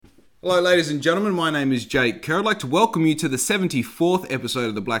Hello, ladies and gentlemen. My name is Jake Kerr. I'd like to welcome you to the 74th episode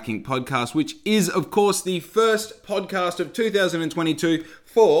of the Black Ink Podcast, which is, of course, the first podcast of 2022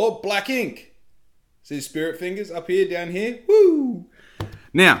 for Black Ink. See spirit fingers up here, down here? Woo!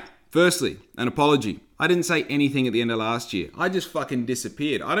 Now, firstly, an apology. I didn't say anything at the end of last year. I just fucking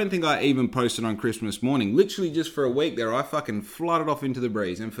disappeared. I don't think I even posted on Christmas morning. Literally just for a week there, I fucking flooded off into the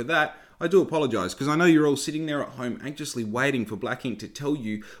breeze. And for that, I do apologise, because I know you're all sitting there at home anxiously waiting for Black Ink to tell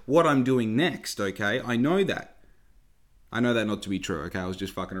you what I'm doing next, okay? I know that. I know that not to be true, okay? I was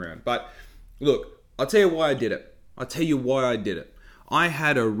just fucking around. But, look, I'll tell you why I did it. I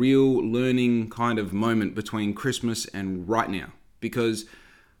had a real learning kind of moment between Christmas and right now. Because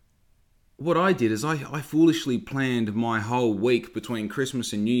what I did is I foolishly planned my whole week between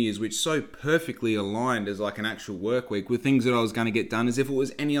Christmas and New Year's, which so perfectly aligned as like an actual work week with things that I was going to get done as if it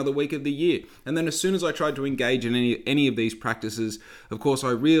was any other week of the year. And then as soon as I tried to engage in any of these practices, of course,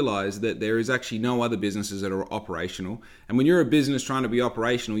 I realized that there is actually no other businesses that are operational. And when you're a business trying to be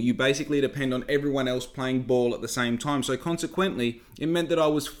operational, you basically depend on everyone else playing ball at the same time. So consequently, it meant that I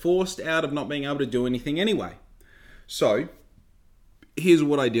was forced out of not being able to do anything anyway. So here's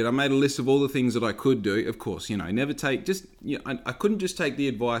what I did. I made a list of all the things that I could do. Of course, I couldn't just take the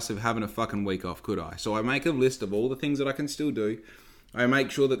advice of having a fucking week off, could I? So I make a list of all the things that I can still do. I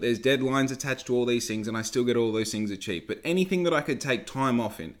make sure that there's deadlines attached to all these things and I still get all those things achieved. But anything that I could take time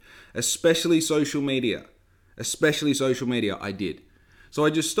off in, especially social media, I did. So I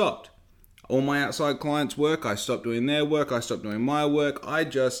just stopped. All my outside clients' work, I stopped doing their work. I stopped doing my work. I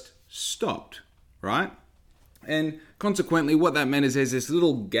just stopped, right? And consequently, what that meant is there's this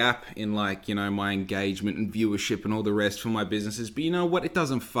little gap in my engagement and viewership and all the rest for my businesses. But you know what? It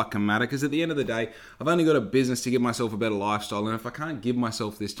doesn't fucking matter, because at the end of the day, I've only got a business to give myself a better lifestyle. And if I can't give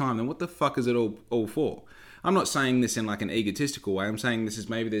myself this time, then what the fuck is it all for? I'm not saying this in like an egotistical way. I'm saying this is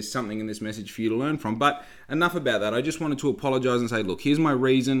maybe there's something in this message for you to learn from. But enough about that. I just wanted to apologize and say, look, here's my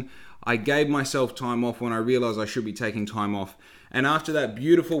reason. I gave myself time off when I realized I should be taking time off. And after that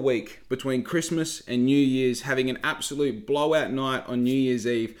beautiful week between Christmas and New Year's, having an absolute blowout night on New Year's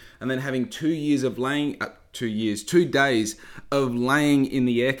Eve, and then having 2 days of laying in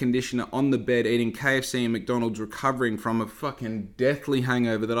the air conditioner on the bed, eating KFC and McDonald's, recovering from a fucking deathly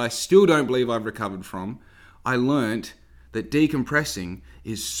hangover that I still don't believe I've recovered from, I learnt that decompressing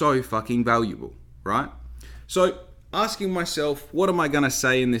is so fucking valuable, right? So, asking myself, what am I going to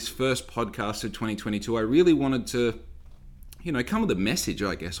say in this first podcast of 2022? I really wanted to come with a message,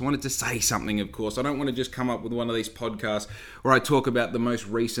 I guess. I wanted to say something, of course. I don't want to just come up with one of these podcasts where I talk about the most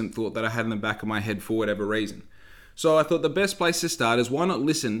recent thought that I had in the back of my head for whatever reason. So I thought the best place to start is, why not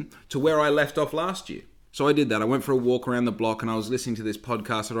listen to where I left off last year? So I did that. I went for a walk around the block and I was listening to this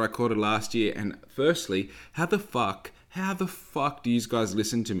podcast that I recorded last year. And firstly, how the fuck do you guys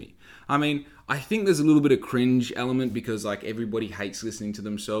listen to me? I mean, I think there's a little bit of cringe element because everybody hates listening to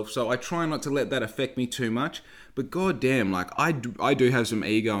themselves. So I try not to let that affect me too much. But goddamn, I do have some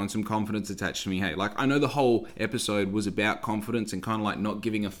ego and some confidence attached to me. Hey, I know the whole episode was about confidence and kind of not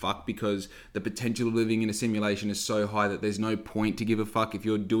giving a fuck, because the potential of living in a simulation is so high that there's no point to give a fuck. If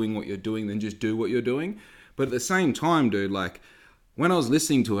you're doing what you're doing, then just do what you're doing. But at the same time, dude, when I was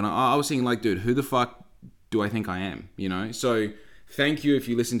listening to it, I was thinking dude, who the fuck do I think I am? So thank you if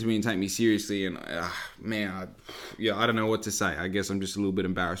you listen to me and take me seriously. And I don't know what to say. I guess I'm just a little bit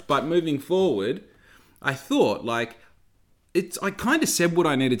embarrassed. But moving forward, I thought I kind of said what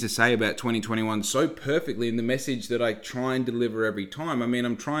I needed to say about 2021 so perfectly in the message that I try and deliver every time. I mean,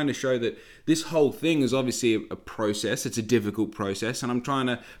 I'm trying to show that this whole thing is obviously a process. It's a difficult process, and I'm trying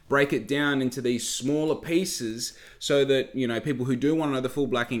to break it down into these smaller pieces so that, people who do want to know the full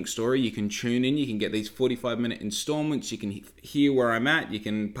Black Ink story, you can tune in, you can get these 45-minute installments, you can hear where I'm at, you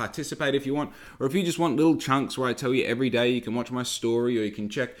can participate if you want, or if you just want little chunks where I tell you every day, you can watch my story, or you can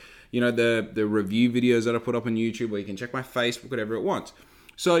check the review videos that I put up on YouTube, or you can check my Facebook, whatever it wants.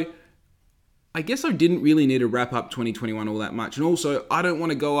 So I guess I didn't really need to wrap up 2021 all that much. And also, I don't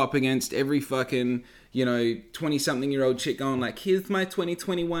want to go up against every fucking, 20-something-year-old chick going here's my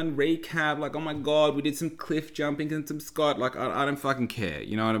 2021 recap. Oh my God, we did some cliff jumping and some Scott. I don't fucking care.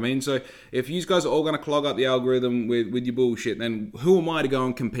 You know what I mean? So if you guys are all going to clog up the algorithm with your bullshit, then who am I to go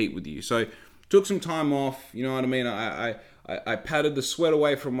and compete with you? So took some time off. You know what I mean? I patted the sweat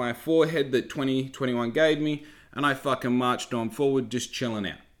away from my forehead that 2021 gave me, and I fucking marched on forward, just chilling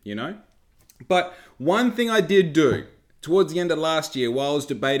out, But one thing I did do towards the end of last year, while I was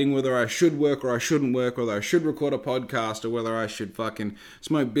debating whether I should work or I shouldn't work, whether I should record a podcast or whether I should fucking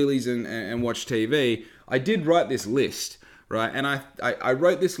smoke billies and watch TV, I did write this list, right? And I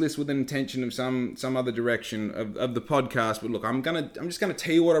wrote this list with an intention of some other direction of the podcast. But look, I'm just gonna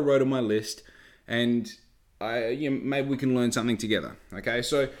tell you what I wrote on my list, and maybe we can learn something together. Okay,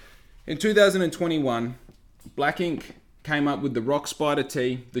 so in 2021, Black Ink came up with the Rock Spider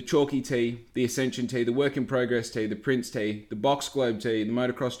tee, the Chalky tee, the Ascension tee, the Work in Progress tee, the Prince tee, the Box Globe tee, the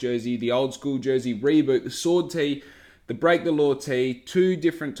Motocross jersey, the Old School jersey, Reboot, the Sword tee, the Break the Law tee, 2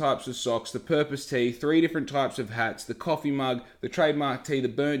 different types of socks, the Purpose tee, 3 different types of hats, the coffee mug, the trademark tee, the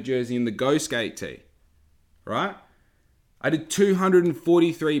burnt jersey, and the Go Skate tee. Right? I did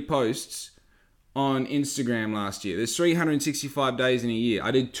 243 posts on Instagram last year. There's 365 days in a year. I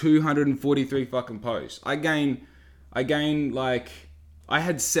did 243 fucking posts. I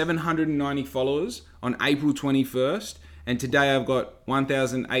had 790 followers on April 21st, and today I've got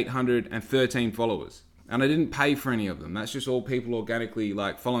 1,813 followers. And I didn't pay for any of them. That's just all people organically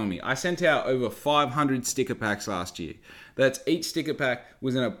following me. I sent out over 500 sticker packs last year. That's each sticker pack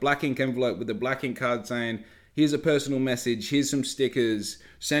was in a Black Ink envelope with a Black Ink card saying, here's a personal message, here's some stickers,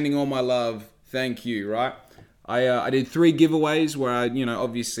 sending all my love, thank you, right? I did 3 giveaways where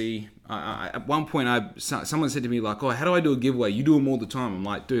obviously, at one point someone said to me oh, how do I do a giveaway? You do them all the time. I'm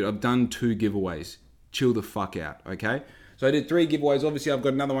like, dude, I've done 2 giveaways. Chill the fuck out, okay? So I did 3 giveaways. Obviously, I've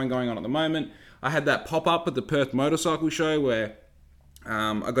got another one going on at the moment. I had that pop-up at the Perth Motorcycle Show where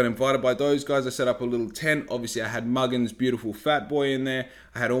I got invited by those guys. I set up a little tent. Obviously, I had Muggins' beautiful fat boy in there.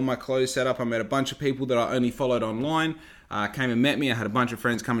 I had all my clothes set up. I met a bunch of people that I only followed online. Came and met me. I had a bunch of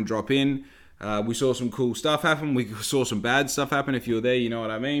friends come and drop in. We saw some cool stuff happen. We saw some bad stuff happen. If you were there, you know what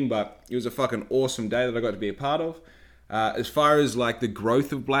I mean. But it was a fucking awesome day that I got to be a part of. As far as the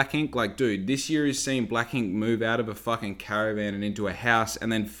growth of Black Ink, dude, this year is seeing Black Ink move out of a fucking caravan and into a house, and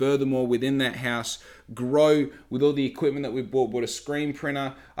then furthermore within that house grow with all the equipment that we've bought a screen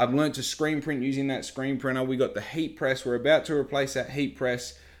printer. I've learned to screen print using that screen printer. We got the heat press. We're about to replace that heat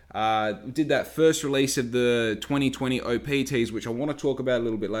press. We did that first release of the 2020 OPTs, which I want to talk about a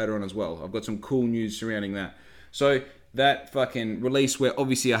little bit later on as well. I've got some cool news surrounding that. So that fucking release where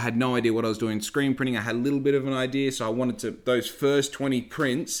obviously I had no idea what I was doing screen printing. I had a little bit of an idea, so I wanted to, those first 20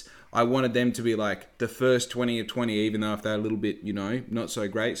 prints, I wanted them to be the first 20 of 20, even though if they're a little bit, not so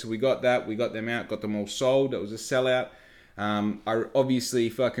great. So we got that, we got them out, got them all sold. That was a sellout. I obviously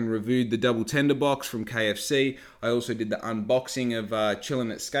fucking reviewed the double tender box from KFC. I also did the unboxing of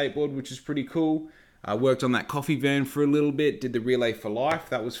Chillin' at Skateboard, which is pretty cool. I worked on that coffee van for a little bit, did the Relay for Life.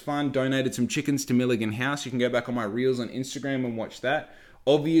 That was fun. Donated some chickens to Milligan House. You can go back on my reels on Instagram and watch that.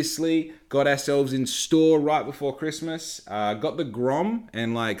 Obviously, got ourselves in store right before Christmas. Got the Grom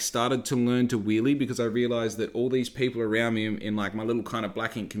and started to learn to wheelie because I realized that all these people around me in my little kind of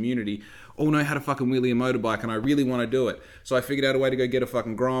Black Ink community all know how to fucking wheelie a motorbike, and I really want to do it. So I figured out a way to go get a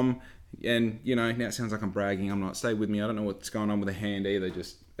fucking Grom. And, now it sounds like I'm bragging. I'm not. Stay with me. I don't know what's going on with the hand either.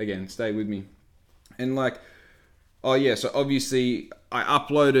 Just, again, stay with me. And so obviously I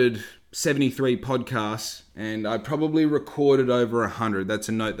uploaded 73 podcasts and I probably recorded over 100. That's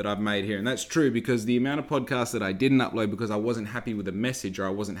a note that I've made here. And that's true because the amount of podcasts that I didn't upload because I wasn't happy with the message or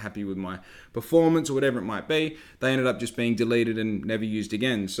I wasn't happy with my performance or whatever it might be, they ended up just being deleted and never used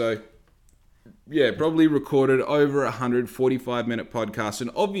again. So yeah, probably recorded over 145-minute podcasts and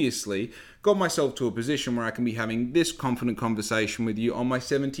obviously got myself to a position where I can be having this confident conversation with you on my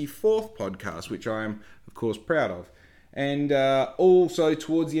 74th podcast, which I am, of course, proud of. And also,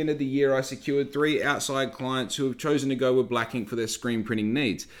 towards the end of the year, I secured 3 outside clients who have chosen to go with Black Ink for their screen printing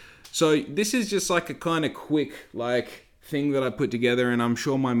needs. So this is just a kind of quick, thing that I put together, and I'm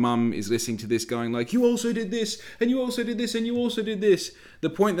sure my mum is listening to this going you also did this, and you also did this, and you also did this. The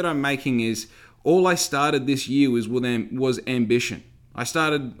point that I'm making is, all I started this year was ambition. I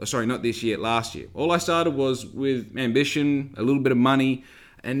started, not this year, last year. All I started was with ambition, a little bit of money,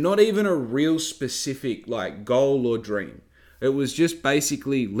 and not even a real specific goal or dream. It was just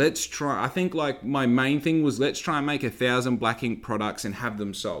basically, let's try. I think my main thing was let's try and make 1,000 Black Ink products and have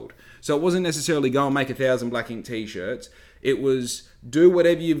them sold. So it wasn't necessarily go and make 1,000 Black Ink t-shirts. It was do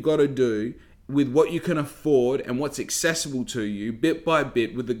whatever you've got to do with what you can afford and what's accessible to you bit by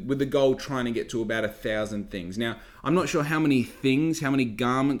bit with the goal trying to get to about 1,000 things. Now, I'm not sure how many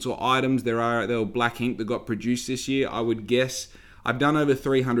garments or items there are Black Ink that got produced this year. I would guess I've done over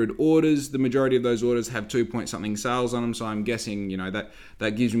 300 orders. The majority of those orders have 2-point-something sales on them, so I'm guessing,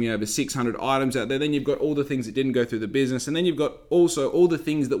 that gives me over 600 items out there. Then you've got all the things that didn't go through the business, and then you've got also all the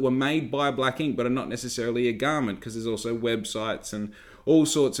things that were made by Black Ink but are not necessarily a garment, because there's also websites and all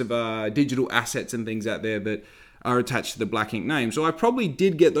sorts of digital assets and things out there that are attached to the Black Ink name. So I probably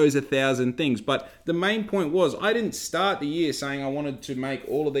did get those 1,000 things. But the main point was, I didn't start the year saying I wanted to make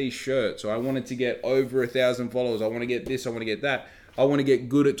all of these shirts, or I wanted to get over 1,000 followers. I want to get this, I want to get that. I want to get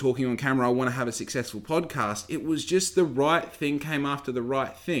good at talking on camera. I want to have a successful podcast. It was just the right thing came after the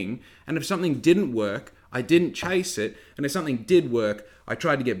right thing. And if something didn't work, I didn't chase it. And if something did work, I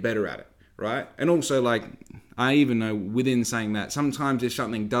tried to get better at it, right? And also, like, I even know within saying that, sometimes if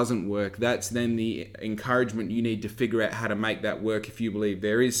something doesn't work, that's then the encouragement you need to figure out how to make that work if you believe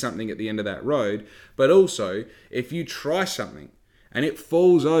there is something at the end of that road. But also, if you try something and it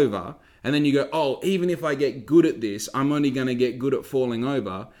falls over, and then you go, oh, even if I get good at this, I'm only going to get good at falling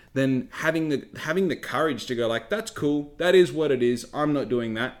over, then having the courage to go like, that's cool, that is what it is, I'm not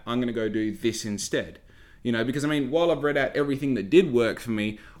doing that, I'm going to go do this instead. You know, because I mean, while I've read out everything that did work for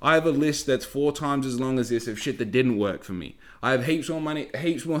me, I have a list that's 4 times as long as this of shit that didn't work for me. I have heaps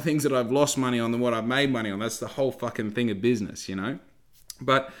more things that I've lost money on than what I've made money on. That's the whole fucking thing of business, you know?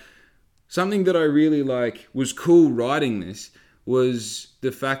 But something that I really like was cool writing this was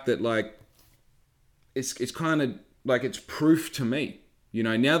the fact that like, it's kind of like it's proof to me. You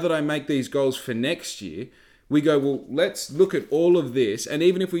know, now that I make these goals for next year, we go, well, let's look at all of this. And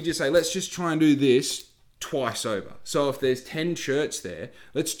even if we just say, let's just try and do this twice over. So if there's 10 shirts there,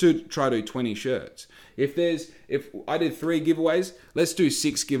 let's try to do 20 shirts. If I did 3 giveaways, let's do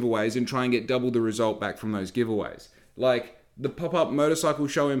 6 giveaways and try and get double the result back from those giveaways. Like the pop-up motorcycle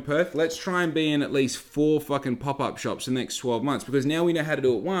show in Perth, let's try and be in at least 4 fucking pop-up shops in the next 12 months, because now we know how to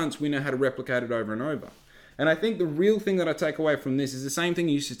do it once, we know how to replicate it over and over. And I think the real thing that I take away from this is the same thing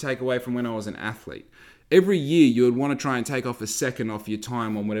I used to take away from when I was an athlete. Every year you would want to try and take off a second off your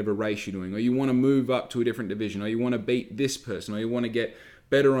time on whatever race you're doing, or you want to move up to a different division, or you want to beat this person, or you want to get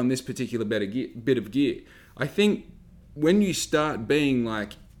better on this particular bit of gear. I think when you start being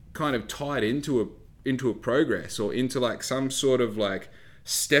like kind of tied into a progress, or into like some sort of like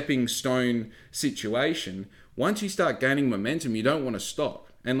stepping stone situation, once you start gaining momentum, you don't want to stop.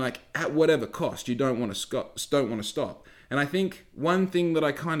 And like at whatever cost, you don't want to stop. And I think one thing that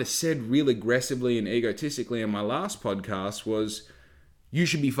I kind of said real aggressively and egotistically in my last podcast was, you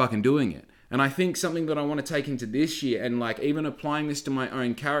should be fucking doing it. And I think something that I want to take into this year, and like even applying this to my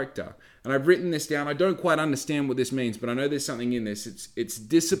own character, and I've written this down, I don't quite understand what this means, but I know there's something in this. It's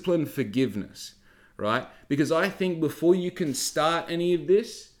discipline forgiveness, right? Because I think before you can start any of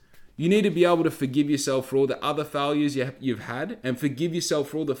this, you need to be able to forgive yourself for all the other failures you've had, and forgive yourself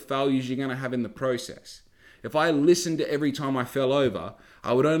for all the failures you're going to have in the process. If I listened to every time I fell over,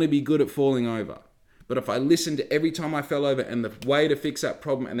 I would only be good at falling over. But if I listened to every time I fell over and the way to fix that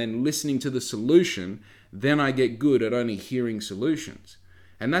problem and then listening to the solution, then I get good at only hearing solutions.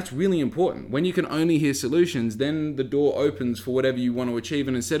 And that's really important. When you can only hear solutions, then the door opens for whatever you want to achieve.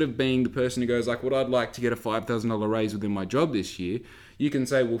 And instead of being the person who goes like, well, I'd like to get a $5,000 raise within my job this year, you can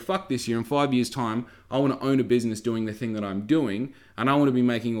say, well, fuck this year. In 5 years' time, I want to own a business doing the thing that I'm doing, and I want to be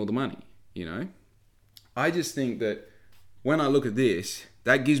making all the money, you know? I just think that when I look at this,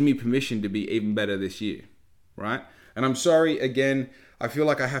 that gives me permission to be even better this year, right? And I'm sorry, again, I feel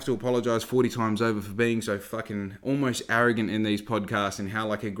like I have to apologize 40 times over for being so fucking almost arrogant in these podcasts, and how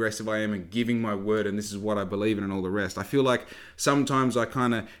like aggressive I am and giving my word and this is what I believe in and all the rest. I feel like sometimes I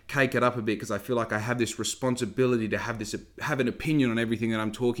kind of cake it up a bit, because I feel like I have this responsibility to have an opinion on everything that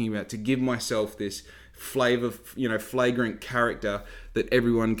I'm talking about, to give myself this flagrant character that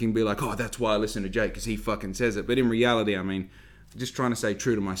everyone can be like, oh, that's why I listen to Jake, because he fucking says it. But in reality, I mean, just trying to stay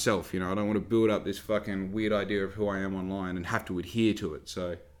true to myself, you know. I don't want to build up this fucking weird idea of who I am online and have to adhere to it.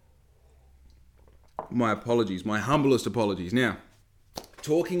 So my apologies, my humblest apologies. Now,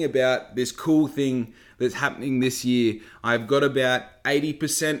 talking about this cool thing that's happening this year, I've got about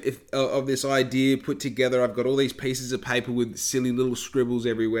 80% of this idea put together. I've got all these pieces of paper with silly little scribbles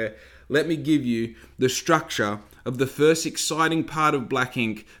everywhere. Let me give you the structure of the first exciting part of Black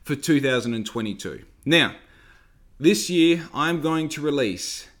Ink for 2022. Now, this year I'm going to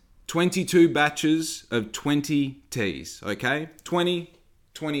release 22 batches of 20 teas, okay?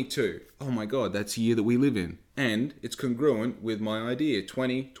 2022. Oh my God, that's the year that we live in. And it's congruent with my idea,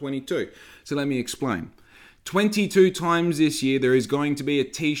 2022. So let me explain. 22 times this year there is going to be a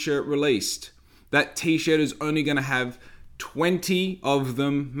t-shirt released. That t-shirt is only going to have 20 of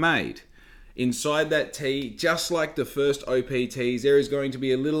them made. Inside that tee, just like the first OPTs, there is going to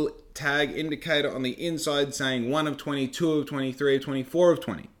be a little tag indicator on the inside saying 1 of 20, 2 of 20, 3 of 20, 4 of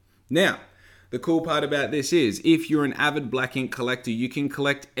 20. Now, the cool part about this is, if you're an avid Black Ink collector, you can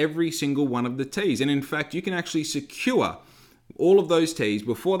collect every single one of the tees. And in fact, you can actually secure all of those tees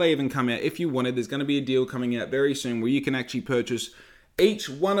before they even come out. If you wanted, there's going to be a deal coming out very soon where you can actually purchase each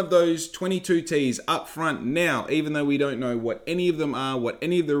one of those 22 tees up front now, even though we don't know what any of them are, what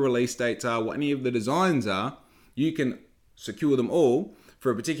any of the release dates are, what any of the designs are, you can secure them all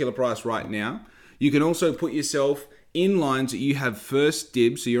for a particular price right now. You can also put yourself in lines that you have first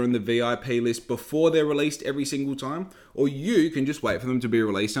dibs, so you're on the VIP list before they're released every single time, or you can just wait for them to be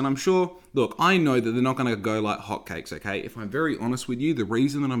released. And I'm sure, look, I know that they're not going to go like hotcakes, okay? If I'm very honest with you, the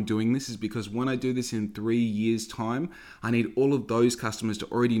reason that I'm doing this is because when I do this in 3 years' time, I need all of those customers to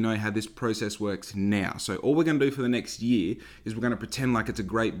already know how this process works now. So all we're going to do for the next year is we're going to pretend like it's a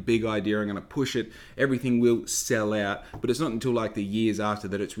great big idea. I'm going to push it. Everything will sell out, but it's not until like the years after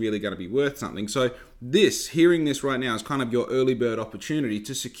that it's really going to be worth something. So hearing this right now is kind of your early bird opportunity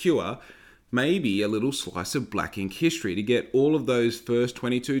to secure maybe a little slice of Black Ink history, to get all of those first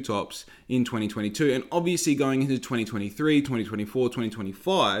 22 tops in 2022. And obviously going into 2023, 2024,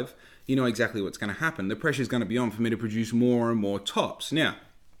 2025, you know exactly what's going to happen. The pressure is going to be on for me to produce more and more tops. Now,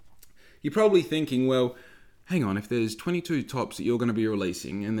 you're probably thinking, well, hang on, if there's 22 tops that you're going to be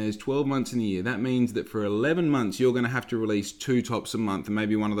releasing and there's 12 months in the year, that means that for 11 months you're going to have to release 2 tops a month, and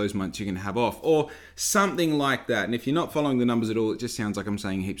maybe one of those months you can have off, or something like that. And if you're not following the numbers at all, it just sounds like I'm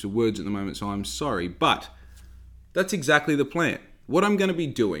saying heaps of words at the moment, so I'm sorry. But that's exactly the plan. What I'm going to be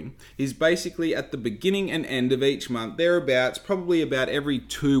doing is basically at the beginning and end of each month, thereabouts, probably about every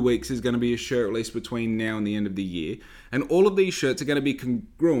 2 weeks is going to be a shirt release between now and the end of the year. And all of these shirts are going to be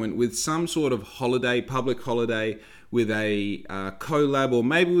congruent with some sort of holiday, public holiday, with a collab, or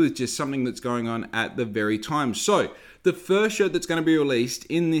maybe with just something that's going on at the very time. So the first shirt that's going to be released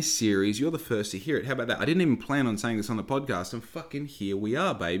in this series, you're the first to hear it. How about that? I didn't even plan on saying this on the podcast, and fucking here we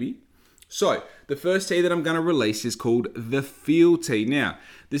are, baby. So, the first tee that I'm going to release is called the Feel Tee. Now,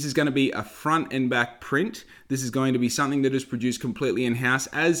 this is going to be a front and back print. This is going to be something that is produced completely in-house,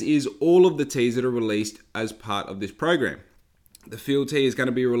 as is all of the tees that are released as part of this program. The Feel Tee is going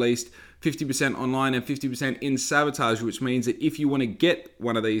to be released 50% online and 50% in Sabotage, which means that if you want to get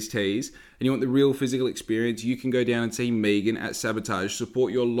one of these tees and you want the real physical experience, you can go down and see Megan at Sabotage,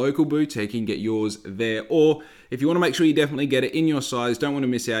 support your local boutique and get yours there. Or if you want to make sure you definitely get it in your size, don't want to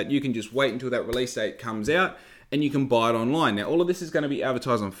miss out, you can just wait until that release date comes out and you can buy it online. Now, all of this is going to be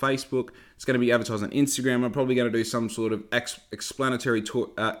advertised on Facebook. It's going to be advertised on Instagram. I'm probably going to do some sort of explanatory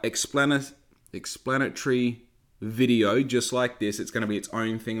video just like this. It's going to be its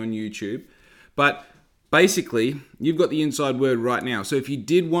own thing on YouTube. But basically, you've got the inside word right now. So if you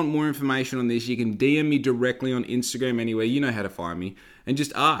did want more information on this, you can DM me directly on Instagram anywhere. You know how to find me. And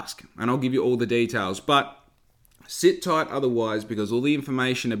just ask, and I'll give you all the details. But sit tight otherwise, because all the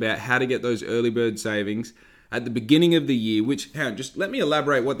information about how to get those early bird savings at the beginning of the year, which, just let me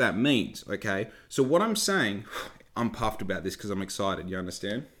elaborate what that means, okay? So what I'm saying, I'm puffed about this because I'm excited, you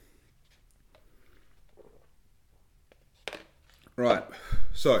understand? Right,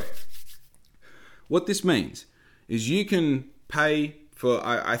 so what this means is you can pay for,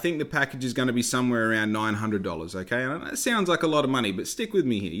 I think the package is going to be somewhere around $900, okay? And that sounds like a lot of money, but stick with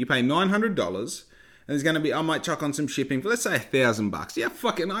me here. You pay $900, and there's going to be, I might chuck on some shipping for, let's say $1,000. Yeah,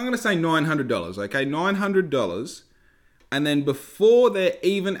 fuck it, I'm going to say $900, okay? $900, and then before they're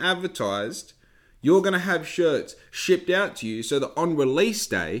even advertised, you're going to have shirts shipped out to you so that on release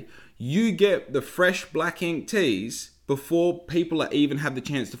day, you get the fresh Black Ink tees before people even have the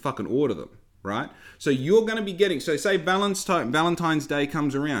chance to fucking order them, right? So you're going to be getting, so say Valentine's Day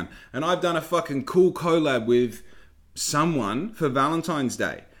comes around and I've done a fucking cool collab with someone for Valentine's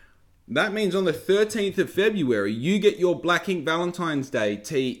Day. That means on the 13th of February, you get your Black Ink Valentine's Day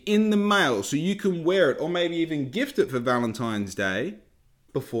tee in the mail so you can wear it or maybe even gift it for Valentine's Day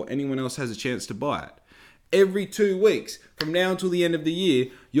before anyone else has a chance to buy it. Every 2 weeks, from now until the end of the year,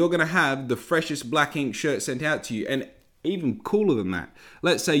 you're going to have the freshest Black Ink shirt sent out to you. And even cooler than that,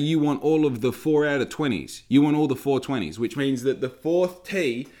 let's say you want all of the 4 out of 20s. You want all the 420s, which means that the fourth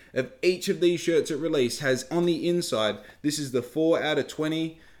tee of each of these shirts at release has on the inside, this is the 4 out of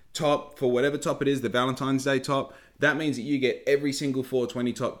 20 top for whatever top it is, the Valentine's Day top. That means that you get every single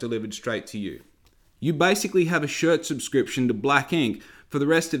 420 top delivered straight to you. You basically have a shirt subscription to Black Ink for the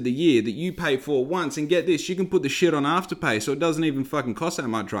rest of the year that you pay for once, and get this, you can put the shit on Afterpay, so it doesn't even fucking cost that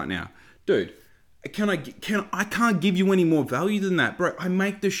much right now. Dude, I can't give you any more value than that, bro. I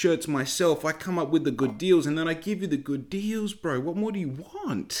make the shirts myself. I come up with the good deals, and then I give you the good deals, bro. What more do you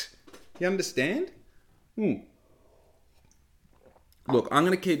want? You understand? Look, I'm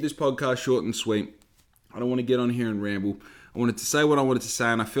going to keep this podcast short and sweet. I don't want to get on here and ramble. I wanted to say what I wanted to say,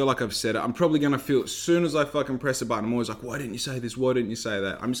 and I feel like I've said it. I'm probably going to feel, as soon as I fucking press a button, I'm always like, why didn't you say this? Why didn't you say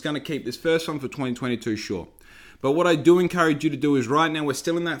that? I'm just going to keep this first one for 2022 short. But what I do encourage you to do is right now, we're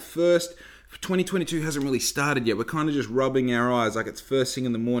still in that first 2022 hasn't really started yet. We're kind of just rubbing our eyes like it's first thing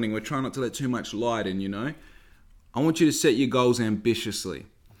in the morning. We're trying not to let too much light in, you know? I want you to set your goals ambitiously.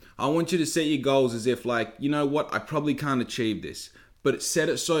 I want you to set your goals as if like, you know what, I probably can't achieve this. But set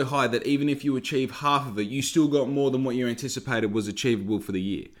it so high that even if you achieve half of it, you still got more than what you anticipated was achievable for the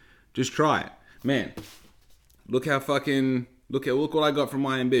year. Just try it. Man, look what I got from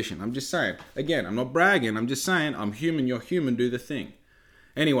my ambition. I'm just saying. Again, I'm not bragging. I'm just saying, I'm human, you're human, do the thing.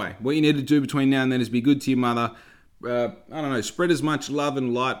 Anyway, what you need to do between now and then is be good to your mother. I don't know, spread as much love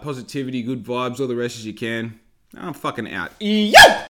and light, positivity, good vibes, all the rest as you can. I'm fucking out. Yo!